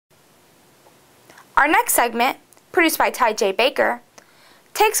Our next segment, produced by Ty J. Baker,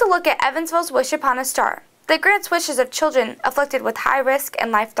 takes a look at Evansville's Wish Upon a Star that grants wishes of children afflicted with high-risk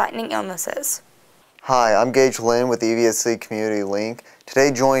and life-threatening illnesses. Hi, I'm Gage Lynn with the EVSC Community Link.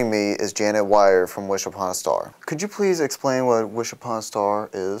 Today joining me is Janet Wire from Wish Upon a Star. Could you please explain what Wish Upon a Star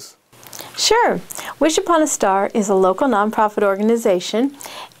is? Sure. Wish Upon a Star is a local nonprofit organization,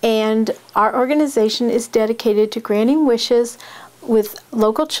 and our organization is dedicated to granting wishes with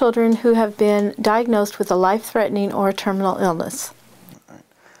local children who have been diagnosed with a life-threatening or a terminal illness.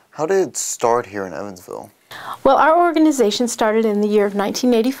 How did it start here in Evansville? Well, our organization started in the year of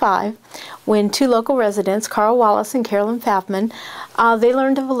 1985 when two local residents, Carl Wallace and Carolyn Pfaffman, they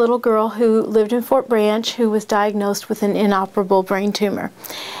learned of a little girl who lived in Fort Branch who was diagnosed with an inoperable brain tumor.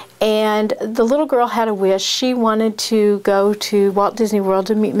 And the little girl had a wish. She wanted to go to Walt Disney World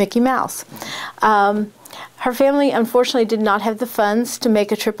to meet Mickey Mouse. Her family unfortunately did not have the funds to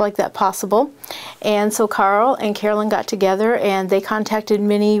make a trip like that possible, and so Carl and Carolyn got together and they contacted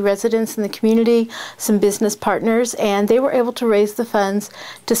many residents in the community, some business partners, and they were able to raise the funds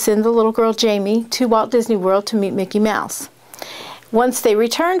to send the little girl Jamie to Walt Disney World to meet Mickey Mouse. Once they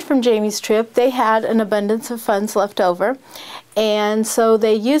returned from Jamie's trip, they had an abundance of funds left over, and so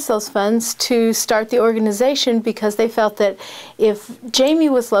they used those funds to start the organization because they felt that if Jamie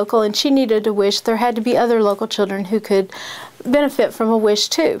was local and she needed a wish, there had to be other local children who could benefit from a wish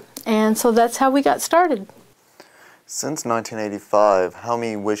too. And so that's how we got started. Since 1985, how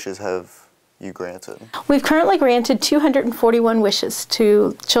many wishes have you granted? We've currently granted 241 wishes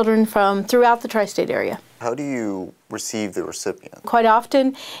to children from throughout the tri-state area. How do you receive the recipient? Quite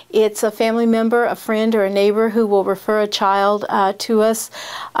often it's a family member, a friend, or a neighbor who will refer a child to us.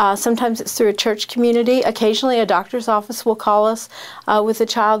 Sometimes it's through a church community. Occasionally a doctor's office will call us with a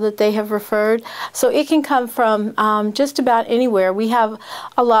child that they have referred. So it can come from just about anywhere. We have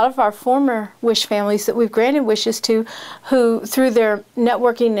a lot of our former wish families that we've granted wishes to who, through their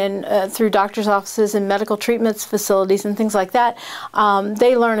networking and through doctor's offices and medical treatments facilities and things like that,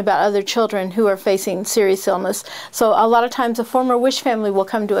 they learn about other children who are facing serious illness. So a lot of times a former wish family will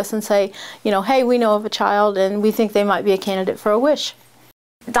come to us and say, you know, hey, we know of a child and we think they might be a candidate for a wish.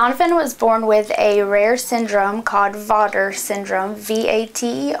 Donovan was born with a rare syndrome called Vater syndrome,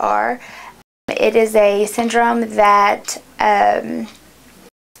 V-A-T-E-R. It is a syndrome that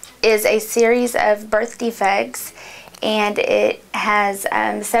is a series of birth defects, and it has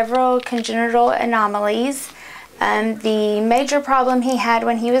several congenital anomalies. The major problem he had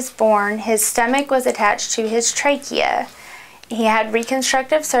when he was born, his stomach was attached to his trachea. He had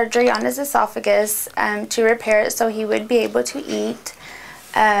reconstructive surgery on his esophagus to repair it so he would be able to eat.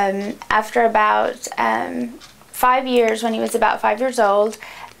 After about 5 years, when he was about 5 years old,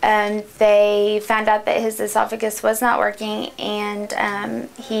 they found out that his esophagus was not working, and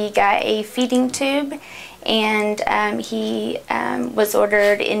he got a feeding tube, and he was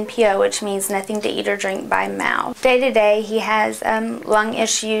ordered NPO, which means nothing to eat or drink by mouth. Day to day he has lung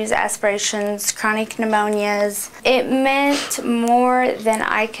issues, aspirations, chronic pneumonias. It meant more than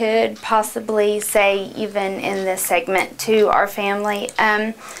I could possibly say even in this segment to our family,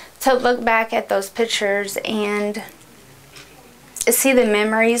 to look back at those pictures and see the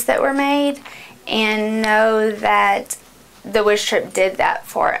memories that were made and know that the wish trip did that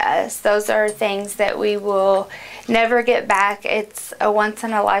for us. Those are things that we will never get back. It's a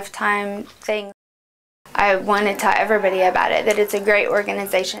once-in-a-lifetime thing. I want to tell everybody about it, that it's a great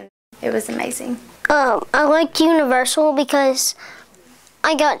organization. It was amazing. I like Universal because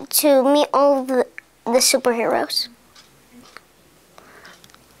I got to meet all the superheroes.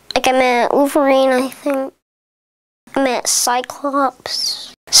 Like I met Wolverine, I think. I met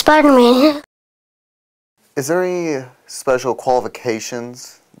Cyclops, Spider-Man. Is there any special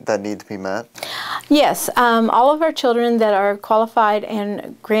qualifications that need to be met? Yes, all of our children that are qualified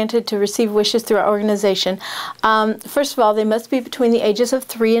and granted to receive wishes through our organization, first of all, they must be between the ages of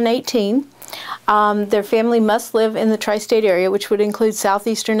 3 and 18. Their family must live in the tri-state area, which would include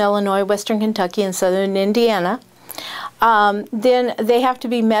southeastern Illinois, western Kentucky, and southern Indiana. Then they have to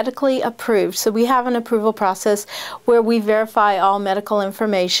be medically approved. So we have an approval process where we verify all medical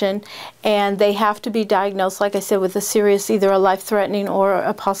information, and they have to be diagnosed, like I said, with a serious, either a life-threatening or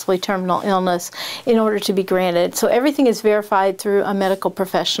a possibly terminal illness in order to be granted. So everything is verified through a medical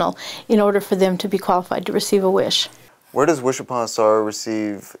professional in order for them to be qualified to receive a wish. Where does Wish Upon a Star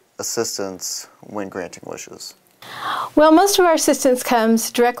receive assistance when granting wishes? Well, most of our assistance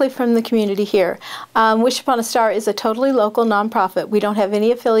comes directly from the community here. Wish Upon a Star is a totally local nonprofit. We don't have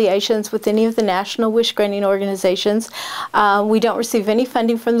any affiliations with any of the national wish granting organizations. We don't receive any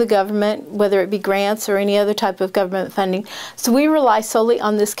funding from the government, whether it be grants or any other type of government funding. So we rely solely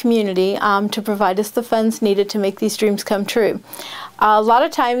on this community to provide us the funds needed to make these dreams come true. A lot of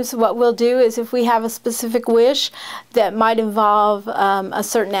times what we'll do is if we have a specific wish that might involve a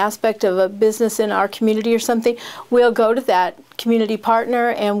certain aspect of a business in our community or something, we'll go to that community partner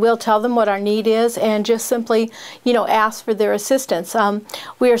and we'll tell them what our need is and just simply, ask for their assistance.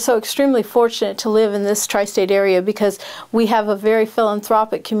 We are so extremely fortunate to live in this tri-state area because we have a very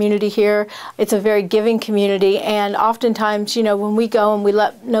philanthropic community here. It's a very giving community, and oftentimes, when we go and we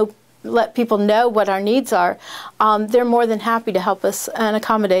let people know what our needs are, they're more than happy to help us and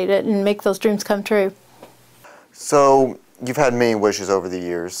accommodate it and make those dreams come true. So you've had many wishes over the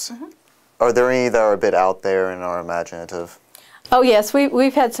years. Mm-hmm. Are there any that are a bit out there and are imaginative? Oh yes,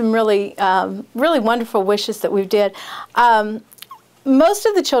 we've had some really wonderful wishes that we've did. Most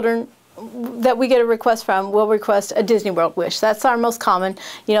of the children that we get a request from will request a Disney World wish. That's our most common.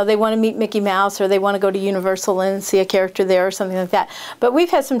 They want to meet Mickey Mouse or they want to go to Universal and see a character there or something like that. But we've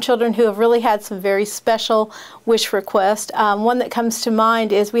had some children who have really had some very special wish requests. One that comes to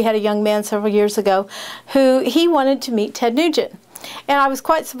mind is we had a young man several years ago who he wanted to meet Ted Nugent. And I was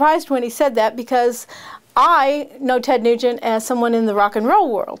quite surprised when he said that because I know Ted Nugent as someone in the rock and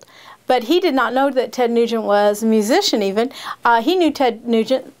roll world. But he did not know that Ted Nugent was a musician even. He knew Ted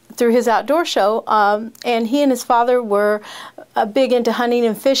Nugent through his outdoor show, and he and his father were big into hunting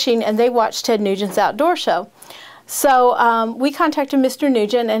and fishing, and they watched Ted Nugent's outdoor show. So we contacted Mr.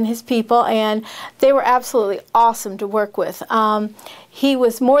 Nugent and his people, and they were absolutely awesome to work with. He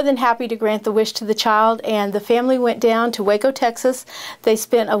was more than happy to grant the wish to the child, and the family went down to Waco, Texas. They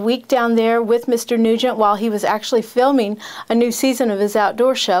spent a week down there with Mr. Nugent while he was actually filming a new season of his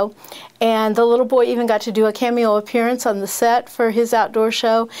outdoor show. And the little boy even got to do a cameo appearance on the set for his outdoor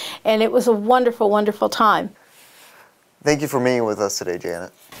show, and it was a wonderful, wonderful time. Thank you for meeting with us today,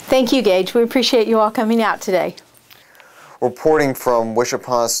 Janet. Thank you, Gage. We appreciate you all coming out today. Reporting from Wish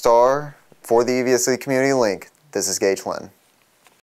Upon a Star for the EVSC Community Link, this is Gage Lynn.